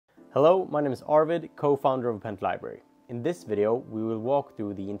Hello, my name is Arvid, co-founder of Pent Library. In this video, we will walk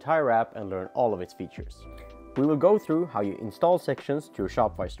through the entire app and learn all of its features. We will go through how you install sections to your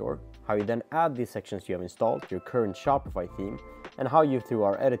Shopify store, how you then add these sections you have installed to your current Shopify theme, and how you through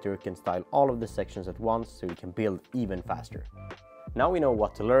our editor can style all of the sections at once so you can build even faster. Now we know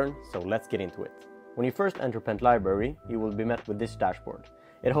what to learn, so let's get into it. When you first enter Pent Library, you will be met with this dashboard.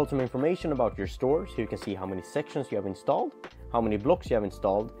 It holds some information about your store so you can see how many sections you have installed, how many blocks you have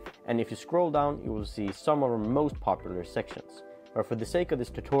installed, and if you scroll down you will see some of our most popular sections. But for the sake of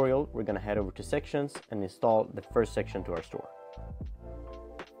this tutorial, we're going to head over to sections and install the first section to our store.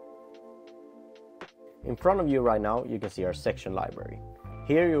 In front of you right now you can see our section library.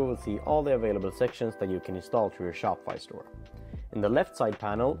 Here you will see all the available sections that you can install to your Shopify store. In the left side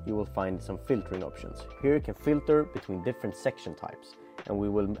panel you will find some filtering options. Here you can filter between different section types, and we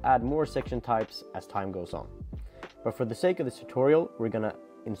will add more section types as time goes on. But for the sake of this tutorial, we're going to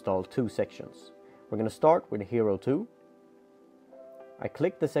install two sections. We're going to start with Hero 2. I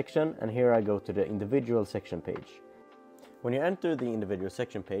click the section and here I go to the individual section page. When you enter the individual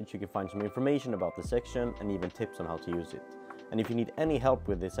section page, you can find some information about the section and even tips on how to use it. And if you need any help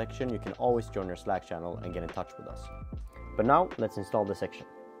with this section, you can always join our Slack channel and get in touch with us. But now let's install the section.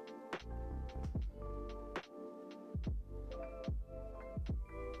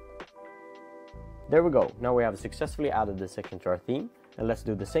 There we go, now we have successfully added this section to our theme, and let's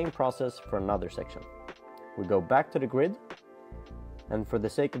do the same process for another section. We go back to the grid, and for the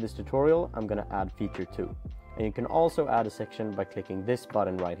sake of this tutorial, I'm going to add feature 2. And you can also add a section by clicking this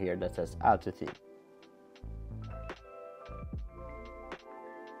button right here that says Add to Theme.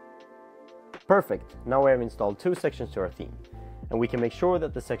 Perfect, now we have installed two sections to our theme. And we can make sure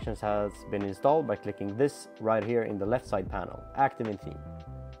that the sections has been installed by clicking this right here in the left side panel, Active in Theme.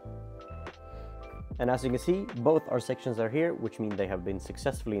 And as you can see, both our sections are here, which means they have been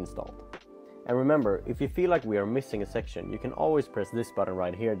successfully installed. And remember, if you feel like we are missing a section, you can always press this button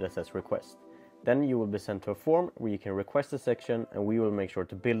right here that says Request. Then you will be sent to a form where you can request a section and we will make sure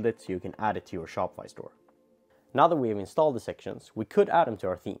to build it so you can add it to your Shopify store. Now that we have installed the sections, we could add them to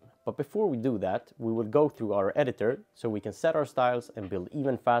our theme. But before we do that, we will go through our editor so we can set our styles and build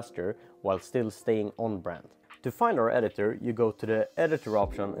even faster while still staying on brand. To find our editor, you go to the editor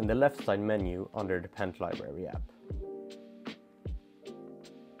option in the left side menu under the Pent Library app.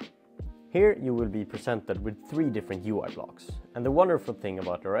 Here you will be presented with 3 different UI blocks. And the wonderful thing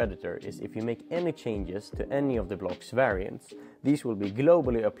about our editor is if you make any changes to any of the block's variants, these will be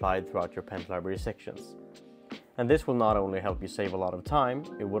globally applied throughout your Pent Library sections. And this will not only help you save a lot of time,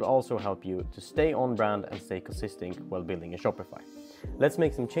 it would also help you to stay on brand and stay consistent while building a Shopify. Let's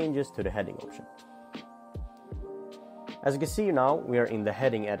make some changes to the heading option. As you can see now, we are in the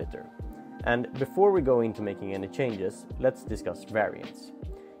heading editor. And before we go into making any changes, let's discuss variants.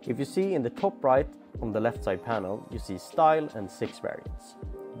 If you see in the top right on the left side panel, you see style and 6 variants.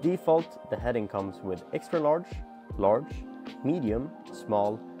 Default, the heading comes with extra large, large, medium,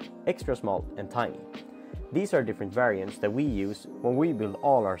 small, extra small, and tiny. These are different variants that we use when we build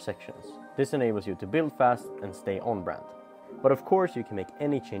all our sections. This enables you to build fast and stay on brand. But of course you can make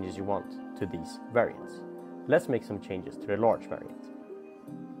any changes you want to these variants. Let's make some changes to the large variant.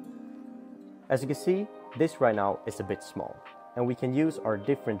 As you can see, this right now is a bit small, and we can use our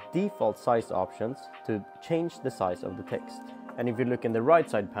different default size options to change the size of the text. And if you look in the right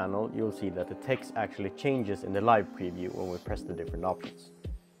side panel, you'll see that the text actually changes in the live preview when we press the different options.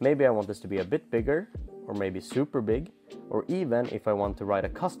 Maybe I want this to be a bit bigger, or maybe super big, or even if I want to write a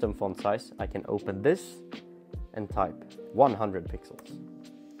custom font size, I can open this and type 100 pixels.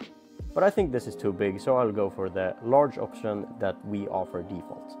 But I think this is too big, so I'll go for the large option that we offer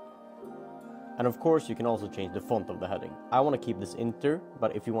default. And of course you can also change the font of the heading. I want to keep this Inter,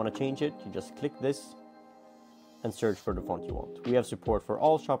 but if you want to change it, you just click this and search for the font you want. We have support for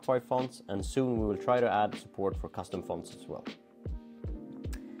all Shopify fonts, and soon we will try to add support for custom fonts as well.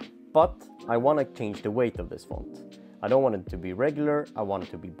 But I want to change the weight of this font. I don't want it to be regular, I want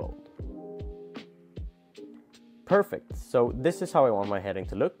it to be bold. Perfect, so this is how I want my heading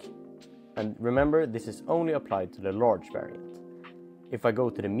to look. And remember, this is only applied to the large variant. If I go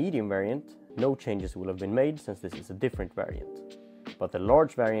to the medium variant, no changes will have been made since this is a different variant. But the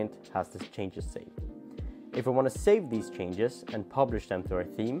large variant has the changes saved. If I want to save these changes and publish them to our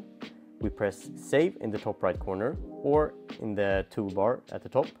theme, we press Save in the top right corner or in the toolbar at the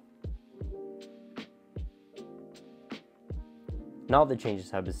top. Now the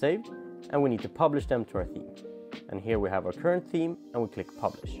changes have been saved and we need to publish them to our theme. And here we have our current theme and we click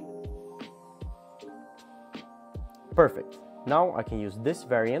Publish. Perfect. Now I can use this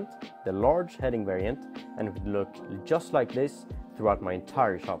variant, the large heading variant, and it would look just like this throughout my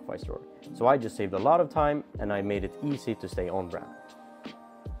entire Shopify store. So I just saved a lot of time and I made it easy to stay on brand.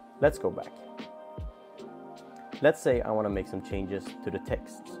 Let's go back. Let's say I want to make some changes to the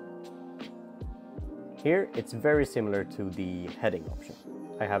text. Here it's very similar to the heading option.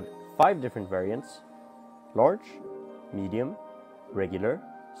 I have 5 different variants: large, medium, regular,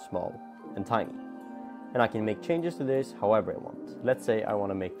 small, and tiny. And I can make changes to this however I want. Let's say I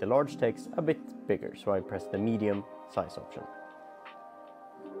want to make the large text a bit bigger, so I press the medium size option.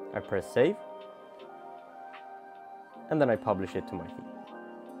 I press save, and then I publish it to my theme.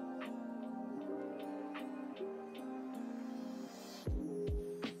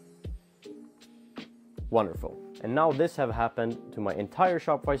 Wonderful. And now this have happened to my entire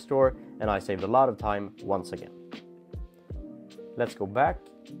Shopify store and I saved a lot of time once again. Let's go back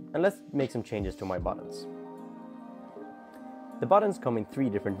and let's make some changes to my buttons. The buttons come in 3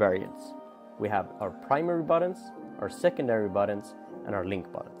 different variants. We have our primary buttons, our secondary buttons, and our link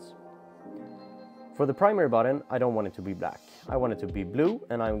buttons. For the primary button, I don't want it to be black. I want it to be blue,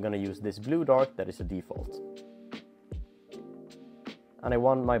 and I'm going to use this blue dark that is a default. And I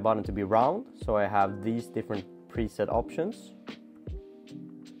want my button to be round, so I have these different preset options.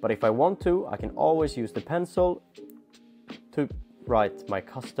 But if I want to, I can always use the pencil to write my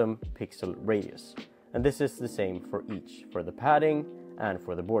custom pixel radius. And this is the same for each, for the padding and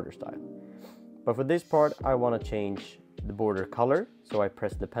for the border style. But for this part, I want to change the border color, so I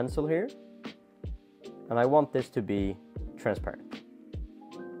press the pencil here. And I want this to be transparent.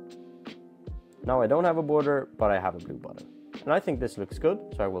 Now I don't have a border, but I have a blue button. And I think this looks good,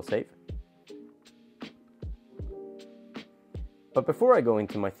 so I will save. But before I go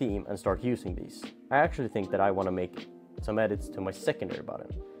into my theme and start using these, I actually think that I want to make some edits to my secondary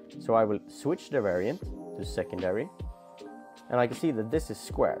button. So I will switch the variant to secondary. And I can see that this is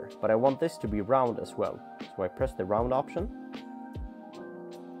square, but I want this to be round as well. So I press the round option.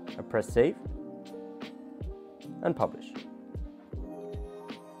 I press save and publish.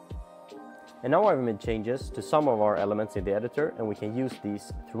 And now I've made changes to some of our elements in the editor, and we can use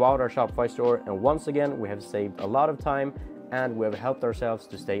these throughout our Shopify store. And once again, we have saved a lot of time and we have helped ourselves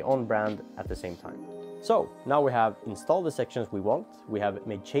to stay on brand at the same time. So now we have installed the sections we want, we have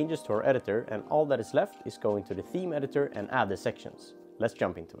made changes to our editor, and all that is left is going to the theme editor and add the sections. Let's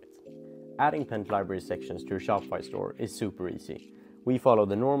jump into it. Adding Pent Library sections to your Shopify store is super easy. We follow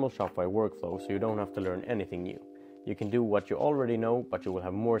the normal Shopify workflow, so you don't have to learn anything new. You can do what you already know, but you will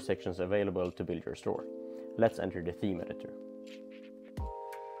have more sections available to build your store. Let's enter the theme editor.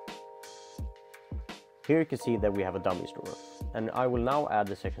 Here you can see that we have a dummy store, and I will now add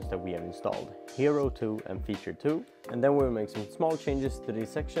the sections that we have installed, Hero 2 and Feature 2, and then we'll make some small changes to these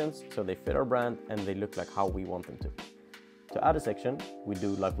sections so they fit our brand and they look like how we want them to. To add a section, we do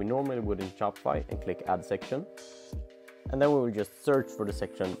like we normally would in Shopify and click Add Section, and then we will just search for the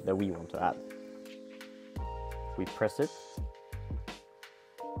section that we want to add. We press it,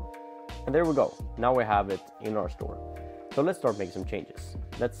 and there we go. Now we have it in our store. So let's start making some changes.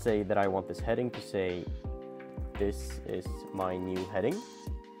 Let's say that I want this heading to say, this is my new heading,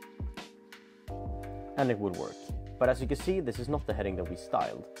 and it would work. But as you can see, this is not the heading that we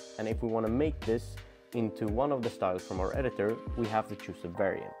styled. And if we want to make this into one of the styles from our editor, we have to choose a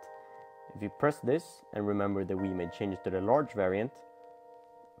variant. If you press this, and remember that we made changes to the large variant,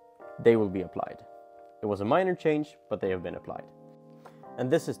 they will be applied. It was a minor change, but they have been applied.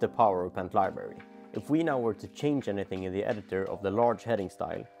 And this is the power of Pent Library. If we now were to change anything in the editor of the large heading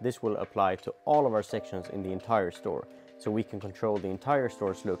style, this will apply to all of our sections in the entire store, so we can control the entire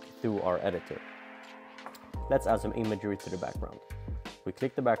store's look through our editor. Let's add some imagery to the background. We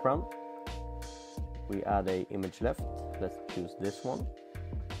click the background, we add an image left, let's choose this one.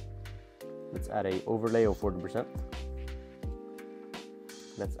 Let's add an overlay of 40%.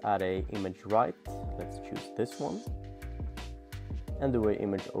 Let's add an image right, let's choose this one. And do an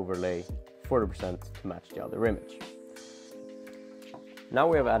image overlay 40% to match the other image. Now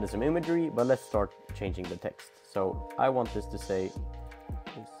we have added some imagery, but let's start changing the text. So I want this to say,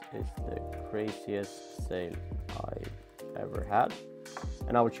 this is the craziest sale I've ever had.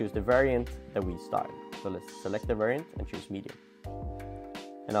 And I will choose the variant that we styled. So let's select the variant and choose medium.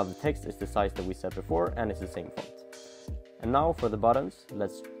 And now the text is the size that we set before, and it's the same font. And now for the buttons,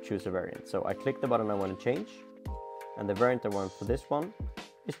 let's choose a variant. So I click the button I want to change, and the variant I want for this one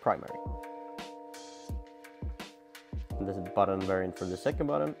is primary. And this button variant for the second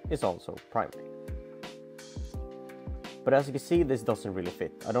button is also primary. But as you can see, this doesn't really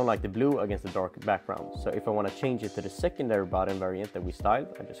fit. I don't like the blue against the dark background. So if I want to change it to the secondary button variant that we styled,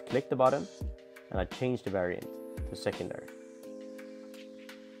 I just click the button and I change the variant to secondary.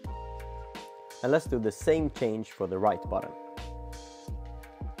 And let's do the same change for the right button.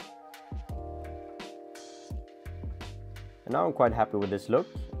 And now I'm quite happy with this look.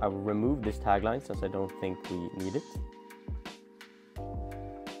 I will remove this tagline since I don't think we need it.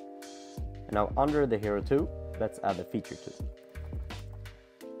 And now under the Hero 2, let's add the Feature 2.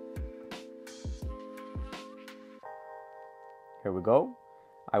 Here we go.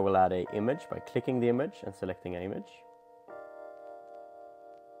 I will add an image by clicking the image and selecting an image.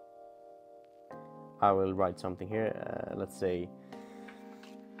 I will write something here, let's say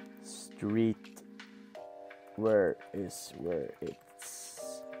street where it's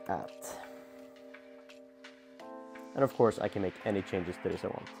at. And of course I can make any changes to this I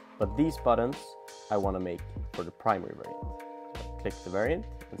want. But these buttons I want to make for the primary variant. So I click the variant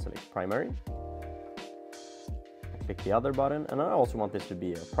and select primary. I click the other button, and I also want this to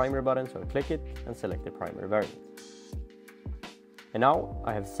be a primary button, so I click it and select the primary variant. And now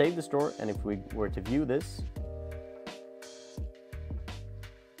I have saved the store, and if we were to view this,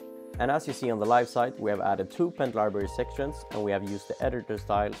 and as you see on the live site, we have added 2 Pent Library sections, and we have used the editor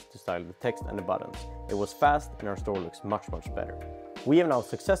styles to style the text and the buttons. It was fast, and our store looks much better. We have now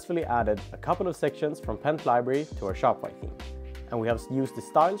successfully added a couple of sections from Pent Library to our Shopify theme, and we have used the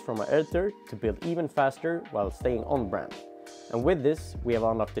styles from our editor to build even faster while staying on brand. And with this, we have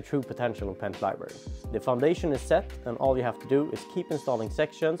unlocked the true potential of Pent Library. The foundation is set, and all you have to do is keep installing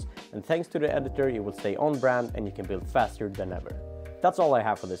sections, and thanks to the editor you will stay on brand and you can build faster than ever. That's all I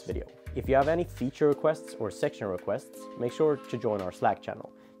have for this video. If you have any feature requests or section requests, make sure to join our Slack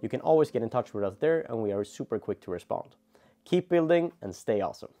channel. You can always get in touch with us there, and we are super quick to respond. Keep building and stay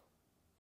awesome.